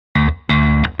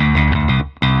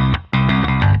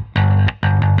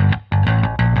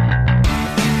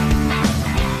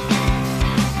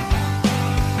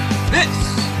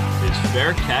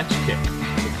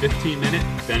15-minute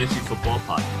fantasy football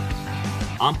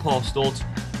podcast. I'm Paul Stoltz,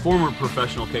 former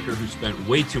professional kicker who spent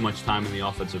way too much time in the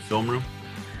offensive film room.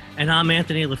 And I'm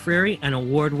Anthony LaFrieri, an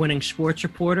award-winning sports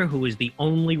reporter who is the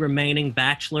only remaining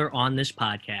bachelor on this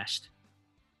podcast.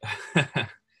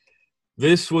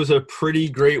 This was a pretty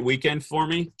great weekend for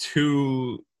me.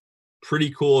 Two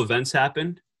pretty cool events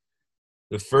happened.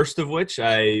 The first of which,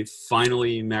 I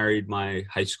finally married my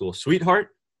high school sweetheart.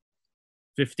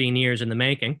 15 years in the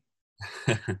making.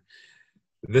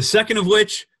 The second of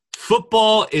which,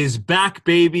 football is back,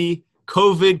 baby.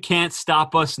 COVID can't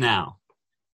stop us now.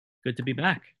 Good to be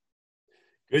back.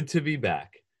 Good to be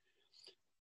back.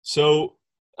 So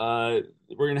we're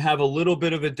going to have a little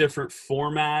bit of a different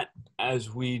format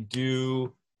as we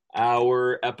do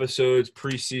our episodes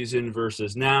preseason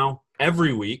versus now.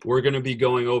 Every week, we're going to be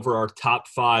going over our top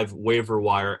 5 waiver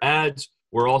wire ads.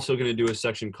 We're also going to do a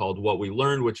section called What We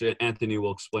Learned, which Anthony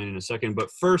will explain in a second. But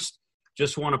first,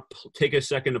 just want to take a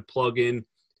second to plug in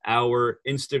our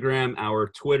Instagram, our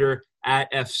Twitter,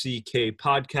 at FCK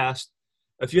Podcast.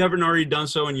 If you haven't already done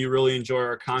so and you really enjoy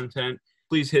our content,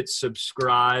 please hit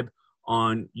subscribe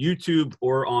on YouTube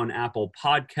or on Apple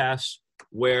Podcasts,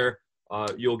 where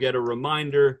you'll get a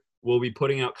reminder. We'll be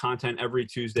putting out content every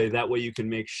Tuesday. That way you can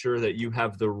make sure that you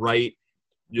have the right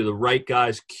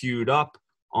guys queued up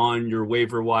on your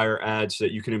waiver wire ads so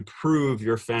that you can improve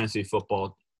your fantasy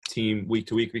football team week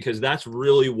to week, because that's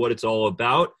really what it's all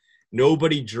about.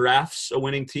 Nobody drafts a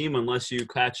winning team unless you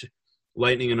catch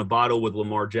lightning in a bottle with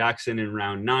Lamar Jackson in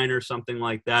round 9 or something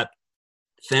like that.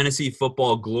 Fantasy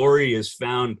football glory is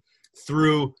found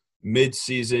through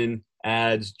mid-season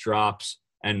ads, drops,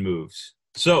 and moves.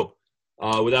 So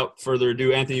without further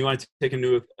ado, Anthony, you want to take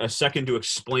a second to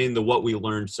explain the What We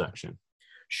Learned section?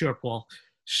 Sure, Paul.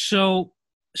 So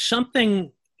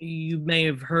something you may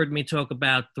have heard me talk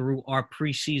about through our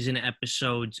preseason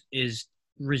episodes is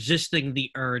resisting the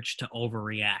urge to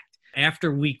overreact.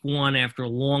 After week 1, after a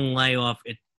long layoff,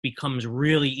 it becomes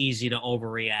really easy to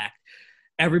overreact.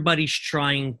 Everybody's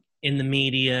trying in the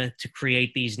media to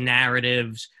create these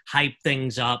narratives, hype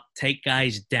things up, take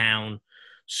guys down.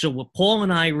 So what Paul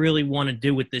and I really want to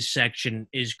do with this section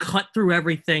is cut through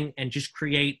everything and just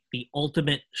create the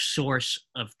ultimate source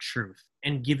of truth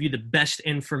and give you the best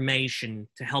information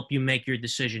to help you make your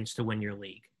decisions to win your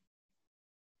league.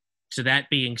 So that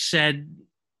being said,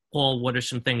 Paul, what are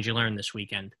some things you learned this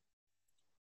weekend?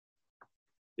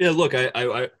 Yeah, look,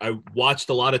 I watched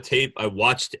a lot of tape. I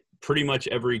watched pretty much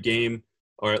every game,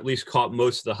 or at least caught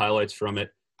most of the highlights from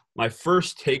it. My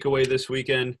first takeaway this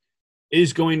weekend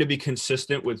is going to be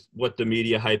consistent with what the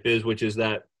media hype is, which is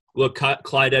that, look,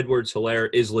 Clyde Edwards-Helaire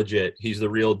is legit. He's the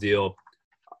real deal.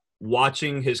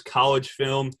 Watching his college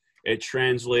film, it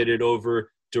translated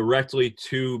over directly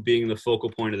to being the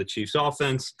focal point of the Chiefs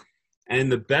offense.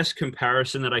 And the best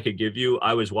comparison that I could give you,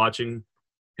 I was watching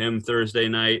him Thursday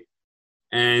night,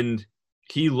 and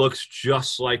he looks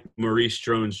just like Maurice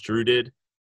Jones-Drew did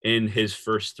in his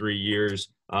first 3 years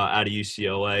out of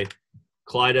UCLA.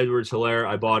 Clyde Edwards-Helaire,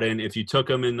 I bought in. If you took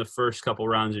him in the first couple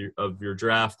rounds of your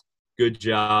draft, good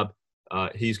job.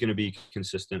 He's going to be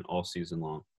consistent all season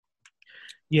long.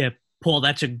 Yeah, Paul,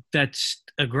 that's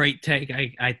a great take.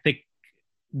 I think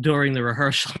during the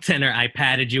rehearsal dinner, I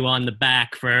patted you on the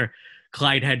back for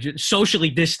Clyde had socially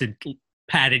distant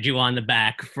patted you on the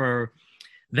back for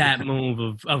that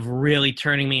move of really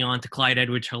turning me on to Clyde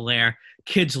Edwards-Helaire.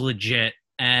 Kid's legit.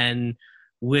 And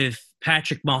with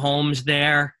Patrick Mahomes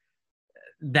there,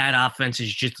 that offense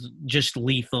is just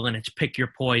lethal, and it's pick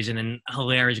your poison, and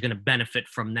Helaire is going to benefit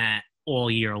from that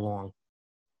all year long.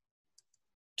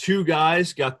 2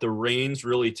 guys got the reins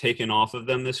really taken off of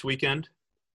them this weekend.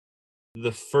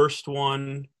 The first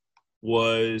one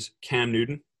was Cam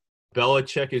Newton.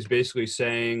 Belichick is basically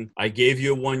saying, I gave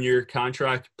you a 1-year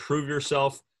contract. Prove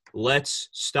yourself. Let's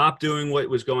stop doing what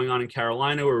was going on in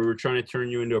Carolina, where we were trying to turn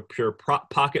you into a pure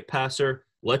pocket passer.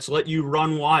 Let's let you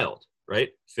run wild, right?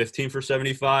 15 for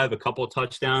 75, a couple of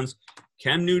touchdowns.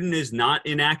 Cam Newton is not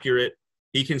inaccurate.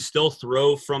 He can still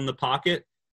throw from the pocket.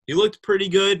 He looked pretty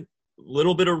good.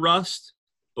 Little bit of rust,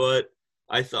 but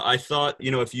I thought,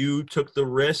 if you took the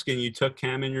risk and you took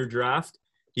Cam in your draft,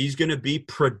 he's going to be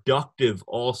productive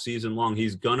all season long.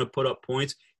 He's going to put up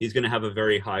points. He's going to have a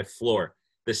very high floor.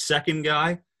 The second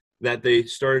guy that they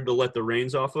started to let the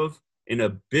reins off of in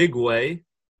a big way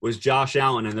was Josh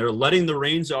Allen, and they're letting the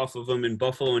reins off of him in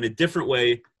Buffalo in a different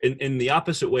way, in the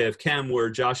opposite way of Cam, where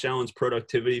Josh Allen's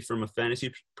productivity from a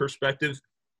fantasy perspective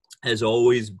has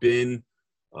always been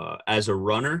as a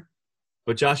runner.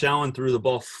 But Josh Allen threw the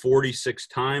ball 46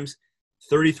 times,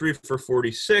 33 for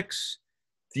 46.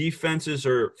 Defenses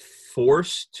are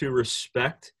forced to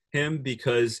respect him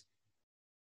because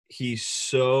he's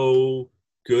so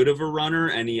good of a runner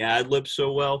and he ad-libs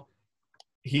so well.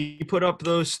 He put up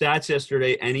those stats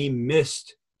yesterday and he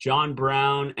missed John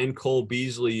Brown and Cole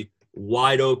Beasley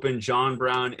wide open. John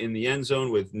Brown in the end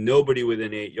zone with nobody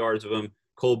within 8 yards of him.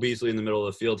 Cole Beasley in the middle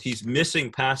of the field. He's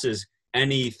missing passes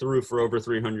and he threw for over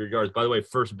 300 yards. By the way,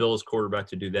 first Bills quarterback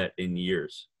to do that in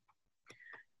years.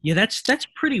 Yeah, that's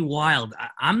pretty wild.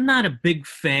 I'm not a big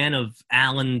fan of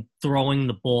Allen throwing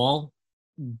the ball,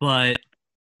 but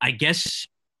I guess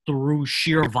through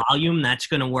sheer volume, that's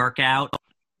going to work out.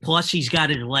 Plus, he's got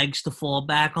his legs to fall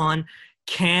back on.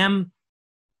 Cam,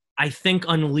 I think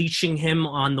unleashing him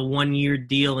on the 1-year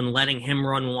deal and letting him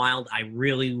run wild, I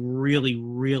really, really,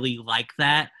 really like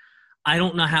that. I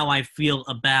don't know how I feel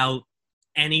about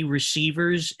any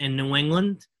receivers in New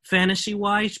England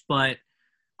fantasy-wise, but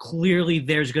clearly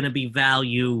there's going to be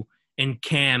value in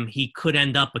Cam. He could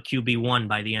end up a QB1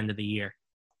 by the end of the year.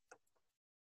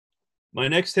 My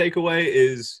next takeaway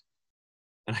is,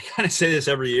 and I kind of say this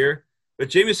every year, but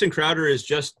Jamison Crowder is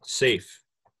just safe.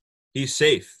 He's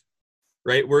safe,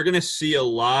 right? We're going to see a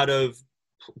lot of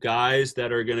guys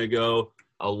that are going to go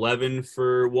 11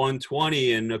 for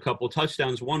 120 and a couple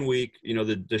touchdowns one week,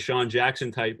 the Deshaun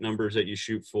Jackson type numbers that you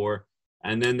shoot for,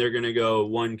 and then they're going to go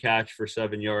 1 catch for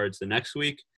 7 yards the next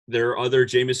week. There are other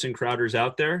Jamison Crowders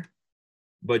out there,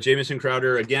 but Jamison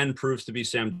Crowder, again, proves to be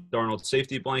Sam Darnold's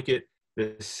safety blanket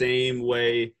the same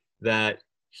way that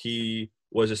he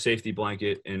was a safety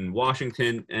blanket in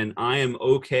Washington, and I am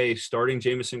okay starting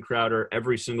Jamison Crowder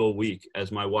every single week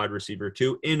as my wide receiver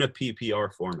 2 in a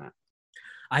PPR format.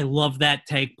 I love that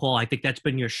take, Paul. I think that's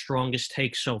been your strongest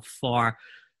take so far.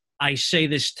 I say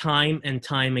this time and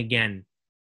time again.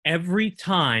 Every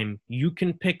time you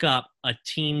can pick up a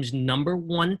team's number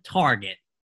 1 target,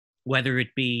 whether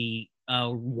it be a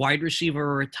wide receiver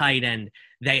or a tight end,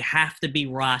 they have to be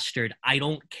rostered. I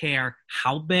don't care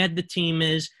how bad the team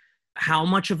is, how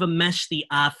much of a mess the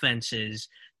offense is.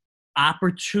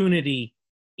 Opportunity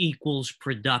equals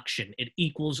production. It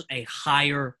equals a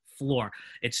higher floor.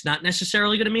 It's not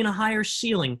necessarily going to mean a higher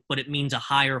ceiling, but it means a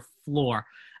higher floor.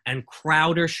 And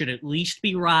Crowder should at least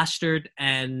be rostered.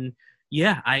 And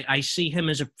yeah, I see him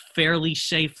as a fairly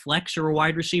safe flex or a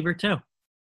wide receiver too.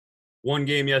 One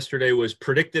game yesterday was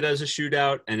predicted as a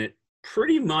shootout, and it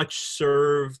pretty much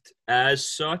served as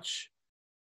such.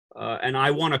 And I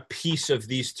want a piece of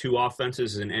these two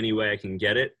offenses in any way I can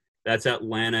get it. That's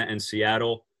Atlanta and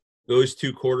Seattle. Those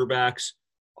two quarterbacks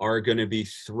are going to be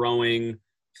throwing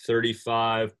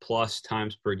 35 plus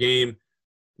times per game.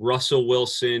 Russell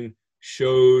Wilson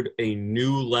showed a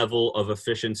new level of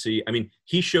efficiency. I mean,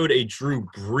 he showed a Drew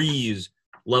Brees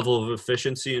level of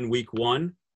efficiency in week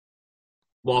 1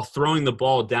 while throwing the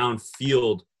ball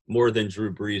downfield more than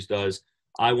Drew Brees does.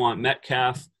 I want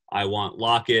Metcalf. I want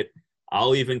Lockett.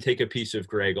 I'll even take a piece of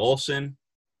Greg Olsen.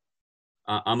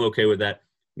 I'm okay with that.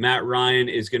 Matt Ryan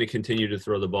is going to continue to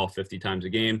throw the ball 50 times a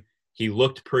game. He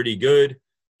looked pretty good.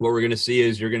 What we're going to see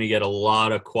is you're going to get a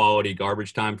lot of quality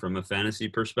garbage time from a fantasy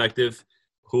perspective.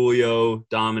 Julio,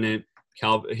 dominant.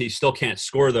 He still can't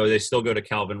score, though. They still go to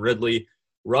Calvin Ridley.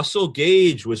 Russell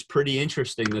Gage was pretty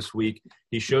interesting this week.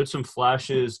 He showed some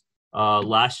flashes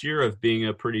last year of being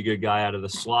a pretty good guy out of the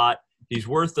slot. He's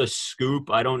worth a scoop.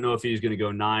 I don't know if he's going to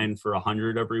go 9 for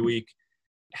 100 every week.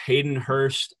 Hayden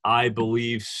Hurst, I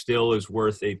believe, still is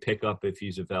worth a pickup if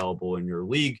he's available in your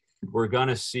league. We're going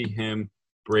to see him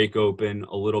break open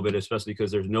a little bit, especially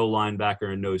because there's no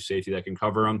linebacker and no safety that can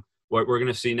cover him. What we're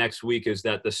going to see next week is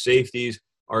that the safeties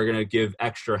are going to give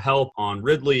extra help on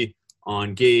Ridley,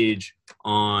 on Gage,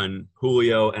 on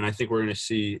Julio, and I think we're going to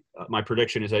see my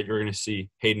prediction is that you're going to see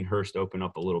Hayden Hurst open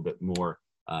up a little bit more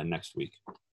next week.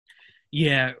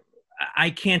 Yeah, I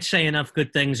can't say enough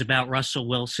good things about Russell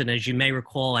Wilson. As you may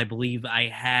recall, I believe I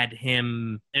had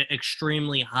him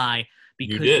extremely high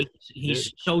because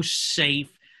he's so safe.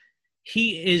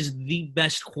 He is the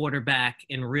best quarterback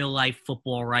in real-life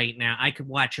football right now. I could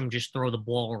watch him just throw the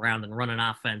ball around and run an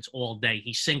offense all day.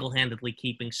 He's single-handedly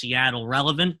keeping Seattle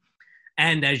relevant.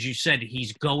 And as you said,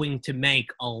 he's going to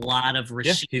make a lot of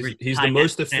receivers. He's the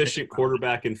most efficient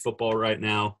quarterback in football right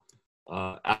now,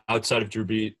 outside of Drew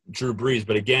Brees.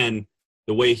 But again,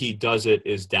 the way he does it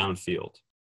is downfield.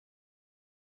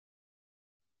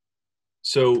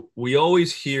 So we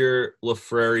always hear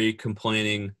LaFreri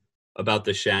complaining about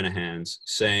the Shanahans,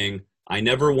 saying, I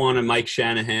never want a Mike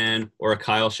Shanahan or a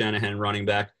Kyle Shanahan running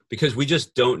back because we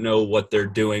just don't know what they're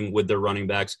doing with their running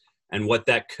backs and what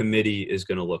that committee is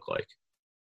going to look like.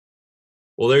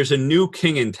 Well, there's a new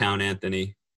king in town,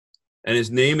 Anthony, and his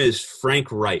name is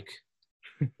Frank Reich,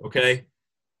 okay?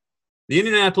 The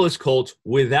Indianapolis Colts,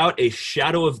 without a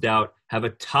shadow of doubt, have a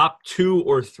top 2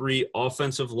 or 3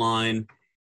 offensive line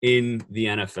in the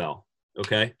NFL,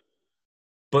 okay?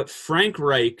 But Frank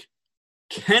Reich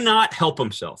cannot help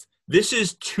himself. This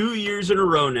is 2 years in a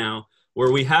row now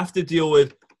where we have to deal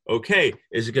with, okay,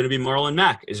 is it going to be Marlon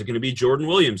Mack? Is it going to be Jordan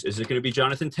Williams? Is it going to be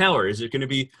Jonathan Taylor? Is it going to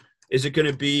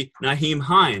be Nyheim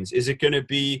Hines? Is it going to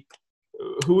be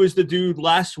who was the dude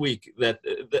last week that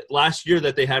last year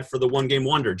that they had for the one-game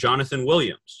wonder, Jonathan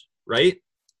Williams, right?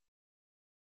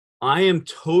 I am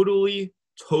totally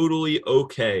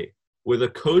okay with a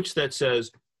coach that says,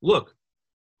 look,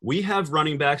 we have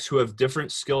running backs who have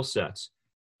different skill sets,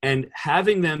 and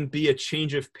having them be a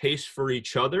change of pace for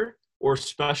each other or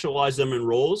specialize them in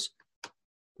roles,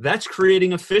 that's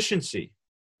creating efficiency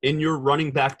in your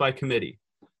running back by committee.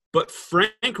 But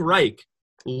Frank Reich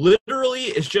literally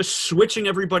is just switching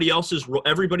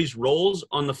everybody's roles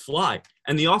on the fly.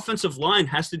 And the offensive line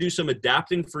has to do some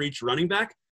adapting for each running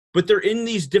back, but they're in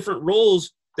these different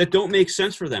roles that don't make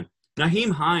sense for them.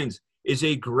 Nyheim Hines is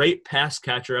a great pass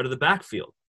catcher out of the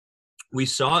backfield. We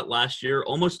saw it last year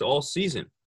almost all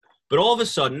season. But all of a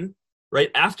sudden,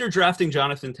 right after drafting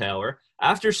Jonathan Taylor,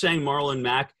 after saying Marlon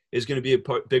Mack is going to be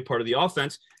a big part of the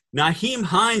offense, Nyheim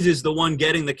Hines is the one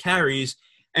getting the carries.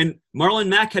 And Marlon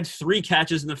Mack had 3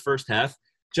 catches in the first half.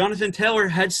 Jonathan Taylor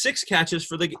had 6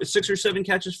 or 7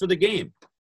 catches for the game.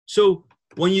 So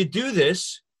when you do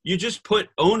this, you just put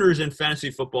owners in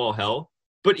fantasy football hell.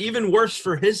 But even worse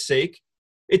for his sake,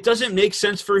 it doesn't make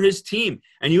sense for his team.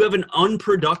 And you have an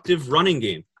unproductive running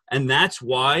game. And that's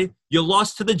why you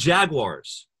lost to the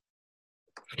Jaguars.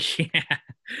 Yeah.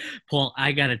 Paul,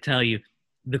 I got to tell you,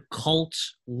 the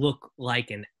Colts look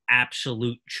like an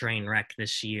absolute train wreck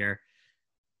this year.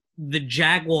 The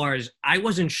Jaguars, I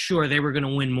wasn't sure they were going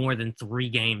to win more than 3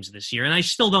 games this year. And I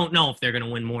still don't know if they're going to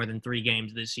win more than 3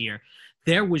 games this year.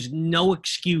 There was no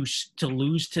excuse to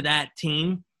lose to that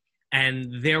team.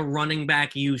 And their running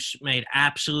back use made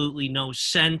absolutely no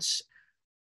sense.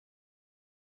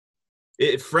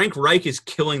 Frank Reich is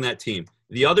killing that team.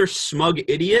 The other smug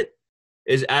idiot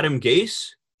is Adam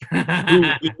Gase, who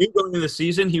we knew going into the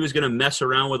season he was going to mess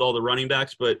around with all the running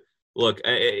backs. But look,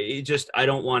 I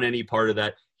don't want any part of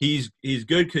that. He's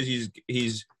good because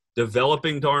he's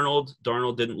developing Darnold.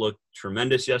 Darnold didn't look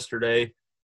tremendous yesterday,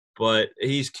 but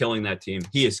he's killing that team.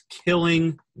 He is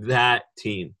killing that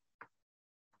team.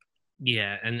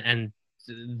 Yeah, and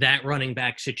that running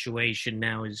back situation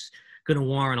now is going to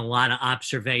warrant a lot of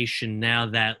observation now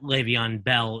that Le'Veon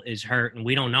Bell is hurt, and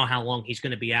we don't know how long he's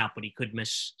going to be out, but he could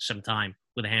miss some time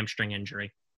with a hamstring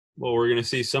injury. Well, we're going to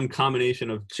see some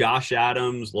combination of Josh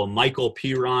Adams, LaMichael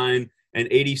Pirine, and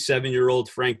 87-year-old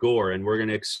Frank Gore, and we're going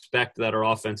to expect that our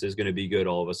offense is going to be good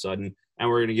all of a sudden, and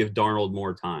we're going to give Darnold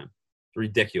more time. It's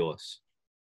ridiculous.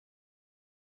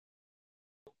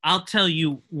 I'll tell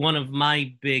you one of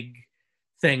my big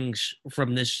things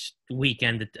from this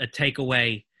weekend, a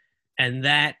takeaway, and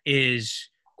that is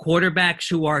quarterbacks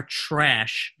who are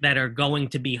trash that are going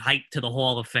to be hyped to the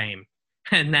Hall of Fame.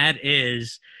 And that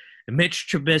is Mitch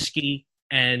Trubisky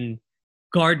and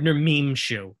Gardner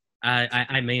Minshew.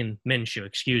 Minshew,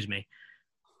 excuse me.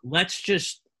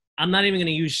 I'm not even going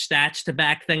to use stats to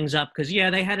back things up because,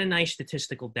 yeah, they had a nice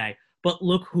statistical day. But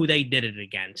look who they did it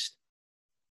against.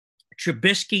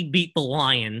 Trubisky beat the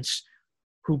Lions,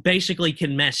 who basically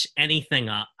can mess anything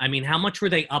up. I mean, how much were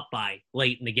they up by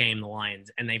late in the game, the Lions?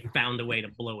 And they found a way to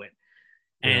blow it.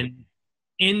 Yeah. And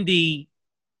Indy,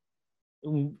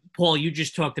 Paul, you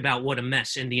just talked about what a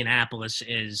mess Indianapolis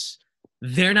is.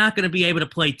 They're not going to be able to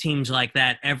play teams like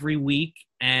that every week.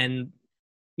 And,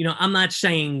 I'm not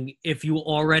saying if you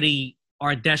already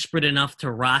are desperate enough to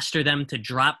roster them to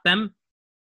drop them.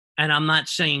 And I'm not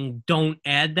saying don't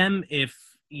add them if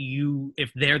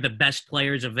they're the best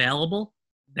players available,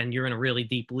 then you're in a really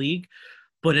deep league.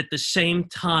 But at the same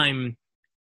time,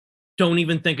 don't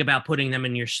even think about putting them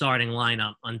in your starting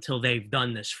lineup until they've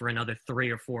done this for another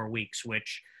 3 or 4 weeks,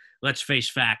 which, let's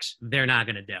face facts, they're not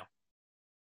going to do.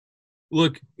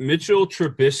 Look, Mitchell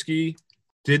Trubisky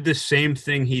did the same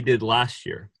thing he did last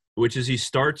year, which is he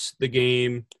starts the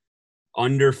game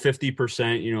under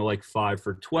 50%, like 5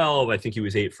 for 12. I think he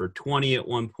was 8 for 20 at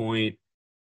one point.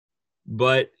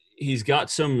 But he's got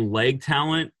some leg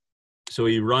talent, so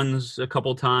he runs a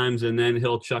couple times, and then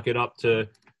he'll chuck it up to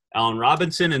Allen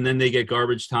Robinson, and then they get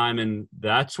garbage time, and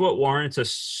that's what warrants a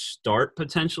start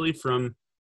potentially from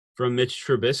Mitch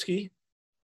Trubisky.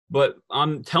 But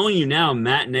I'm telling you now,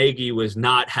 Matt Nagy was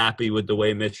not happy with the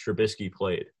way Mitch Trubisky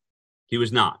played. He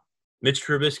was not. Mitch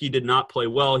Trubisky did not play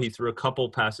well. He threw a couple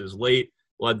passes late,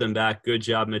 led them back. Good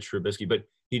job, Mitch Trubisky. But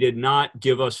he did not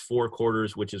give us 4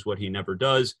 quarters, which is what he never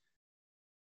does.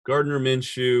 Gardner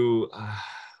Minshew,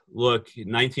 look,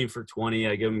 19 for 20,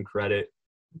 I give him credit,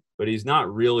 but he's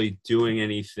not really doing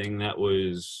anything that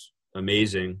was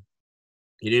amazing.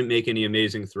 He didn't make any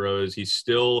amazing throws. He's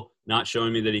still not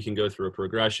showing me that he can go through a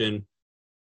progression.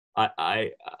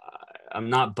 I'm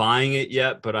not buying it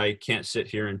yet, but I can't sit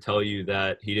here and tell you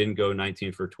that he didn't go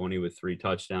 19 for 20 with 3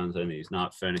 touchdowns and he's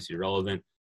not fantasy relevant.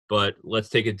 But let's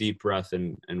take a deep breath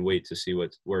and wait to see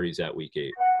where he's at week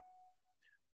 8.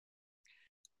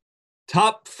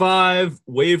 Top 5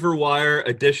 waiver wire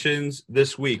additions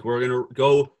this week. We're going to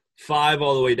go 5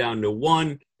 all the way down to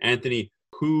 1. Anthony,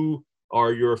 who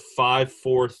are your 5,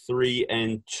 4, 3,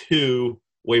 and 2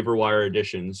 waiver wire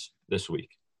additions this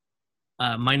week?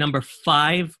 My number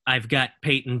 5, I've got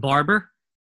Peyton Barber.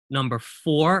 Number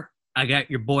 4, I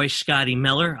got your boy Scotty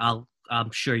Miller.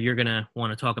 I'm sure you're going to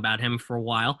want to talk about him for a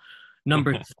while.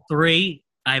 Number 3,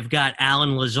 I've got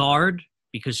Alan Lazard,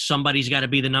 because somebody's got to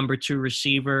be the number 2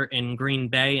 receiver in Green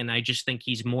Bay, and I just think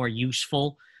he's more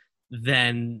useful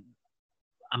than,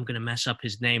 I'm going to mess up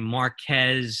his name,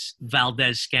 Marquez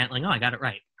Valdez-Scantling. Oh, I got it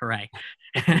right. Hooray.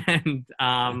 And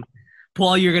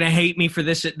Paul, you're going to hate me for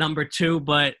this at number 2,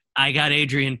 but I got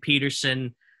Adrian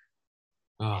Peterson.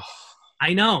 Oh.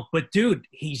 I know, but dude,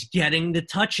 he's getting the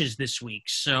touches this week.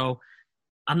 So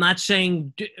I'm not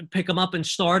saying pick him up and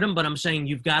start him, but I'm saying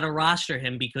you've got to roster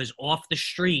him, because off the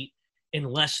street in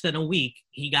less than a week,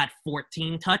 he got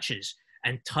 14 touches.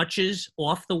 And touches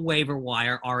off the waiver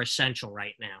wire are essential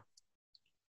right now.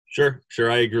 Sure.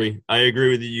 I agree. I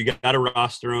agree with you. You got to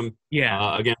roster him.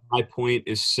 Yeah. Again, my point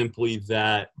is simply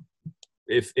that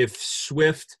if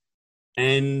Swift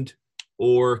and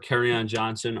or Kerryon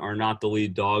Johnson are not the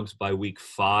lead dogs by week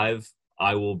 5,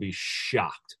 I will be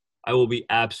shocked. I will be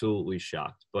absolutely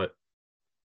shocked. But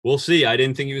we'll see. I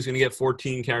didn't think he was going to get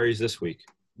 14 carries this week.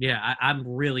 Yeah, I'm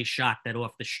really shocked that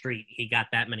off the street he got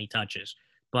that many touches.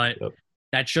 But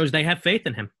that shows they have faith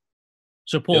in him.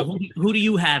 So, Paul, who do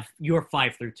you have your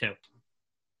 5 through 2?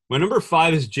 My number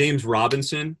 5 is James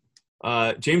Robinson.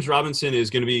 James Robinson is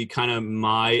going to be kind of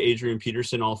my Adrian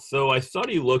Peterson, although I thought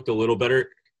he looked a little better.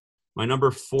 My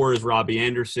number 4 is Robbie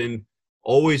Anderson.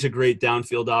 Always a great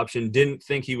downfield option. Didn't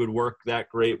think he would work that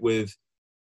great with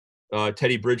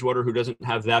Teddy Bridgewater, who doesn't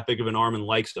have that big of an arm and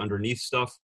likes underneath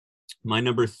stuff. My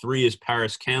number 3 is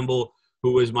Paris Campbell,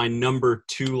 who was my number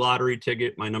 2 lottery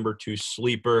ticket, my number 2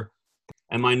 sleeper.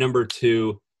 And my number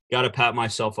 2, got to pat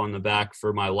myself on the back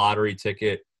for my lottery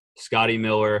ticket, Scotty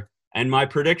Miller. And my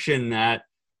prediction that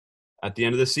at the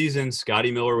end of the season, Scotty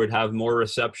Miller would have more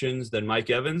receptions than Mike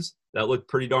Evans. That looked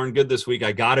pretty darn good this week.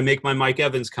 I got to make my Mike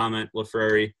Evans comment,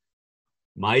 LaFrary.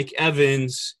 Mike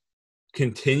Evans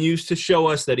continues to show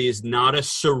us that he is not a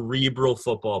cerebral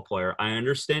football player. I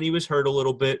understand he was hurt a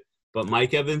little bit, but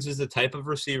Mike Evans is the type of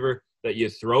receiver that you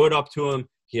throw it up to him.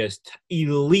 He has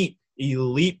elite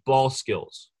ball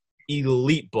skills.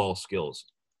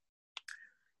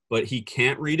 But he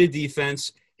can't read a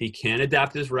defense. He can't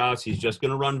adapt his routes. He's just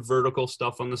going to run vertical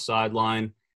stuff on the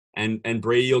sideline. And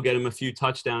Brady will get him a few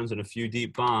touchdowns and a few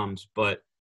deep bombs. But,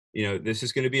 this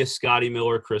is going to be a Scotty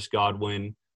Miller, Chris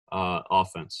Godwin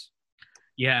offense.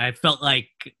 Yeah, I felt like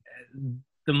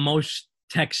the most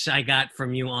texts I got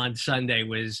from you on Sunday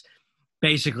was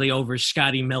basically over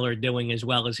Scotty Miller doing as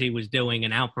well as he was doing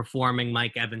and outperforming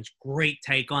Mike Evans. Great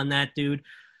take on that, dude.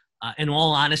 In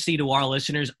all honesty, to our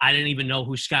listeners, I didn't even know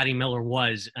who Scotty Miller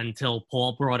was until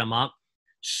Paul brought him up.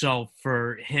 So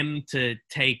for him to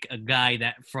take a guy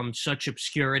that from such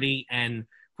obscurity and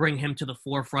bring him to the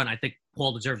forefront, I think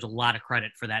Paul deserves a lot of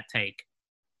credit for that take.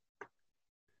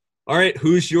 All right,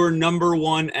 who's your number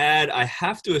 1 ad? I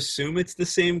have to assume it's the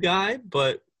same guy,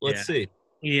 but let's see.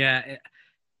 Yeah,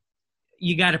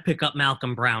 you got to pick up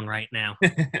Malcolm Brown right now.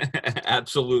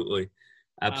 Absolutely.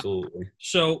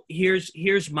 So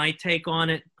here's my take on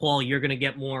it. Paul, you're going to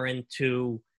get more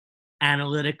into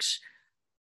analytics.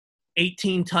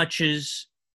 18 touches.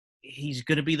 He's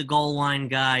going to be the goal line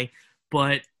guy.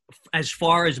 But as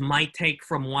far as my take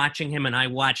from watching him, and I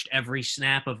watched every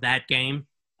snap of that game,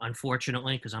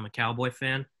 unfortunately, because I'm a Cowboy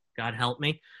fan. God help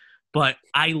me. But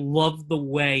I love the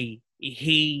way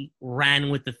he ran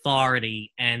with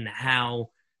authority and how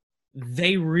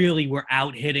they really were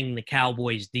out hitting the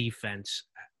Cowboys defense.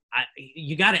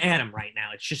 You got to add him right now.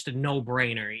 It's just a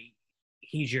no-brainer.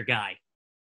 He's your guy.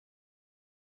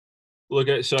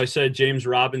 So I said James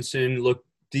Robinson looked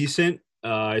decent.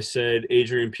 I said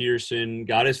Adrian Peterson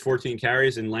got his 14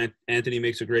 carries, and Anthony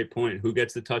makes a great point. Who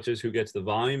gets the touches? Who gets the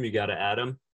volume? You got to add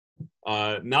him.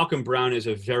 Malcolm Brown is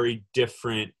a very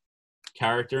different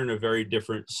character in a very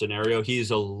different scenario.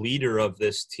 He's a leader of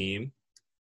this team,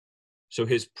 so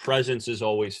his presence is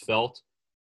always felt.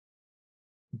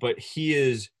 But he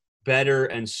is better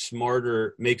and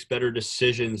smarter, makes better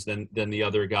decisions than the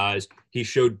other guys. He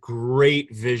showed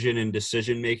great vision and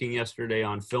decision-making yesterday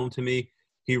on film to me.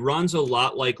 He runs a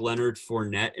lot like Leonard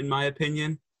Fournette, in my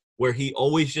opinion, where he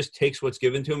always just takes what's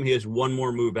given to him. He has one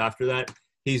more move after that.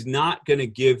 He's not going to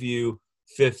give you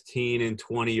 15 and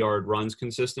 20-yard runs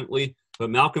consistently. But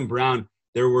Malcolm Brown,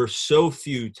 there were so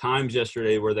few times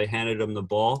yesterday where they handed him the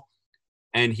ball,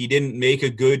 and he didn't make a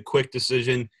good, quick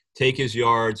decision, take his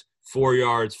yards, 4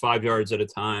 yards, 5 yards at a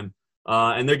time.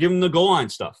 And they're giving him the goal line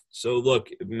stuff. So, look,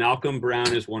 Malcolm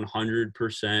Brown is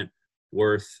 100%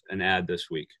 worth an ad this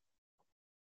week.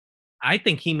 I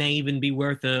think he may even be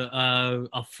worth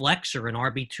a flex or an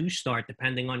RB2 start,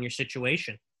 depending on your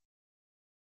situation.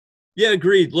 Yeah,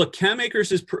 agreed. Look, Cam Akers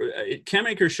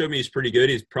showed me he's pretty good.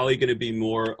 He's probably going to be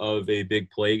more of a big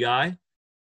play guy.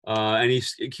 And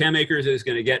Cam Akers is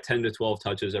going to get 10 to 12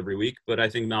 touches every week, but I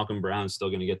think Malcolm Brown's still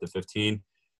going to get the 15.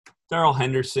 Darrell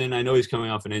Henderson, I know he's coming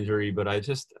off an injury, but I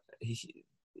don't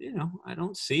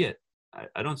see it.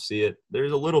 I don't see it.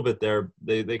 There's a little bit there.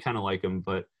 They kind of like him,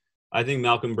 but I think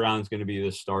Malcolm Brown's going to be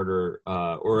the starter,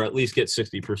 or at least get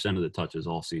 60% of the touches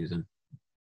all season.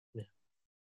 Yeah.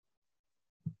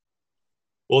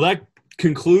 Well, that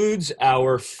concludes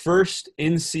our first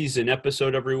in-season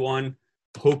episode, everyone.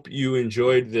 Hope you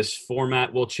enjoyed this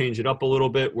format. We'll change it up a little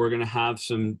bit. We're going to have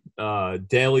some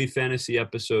daily fantasy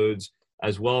episodes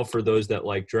as well for those that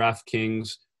like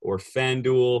DraftKings or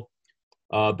FanDuel.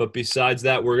 But besides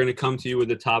that, we're going to come to you with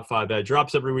the top 5 ad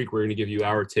drops every week. We're going to give you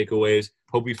our takeaways.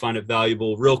 Hope you find it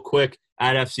valuable. Real quick,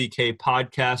 at FCK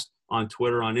Podcast on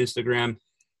Twitter, on Instagram.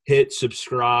 Hit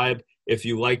subscribe. If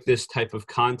you like this type of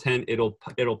content, it'll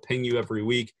ping you every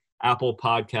week, Apple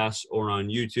Podcasts or on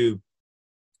YouTube.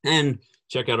 And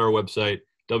check out our website,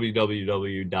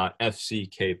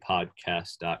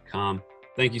 www.fckpodcast.com.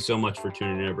 Thank you so much for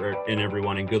tuning in,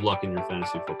 everyone, and good luck in your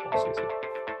fantasy football season.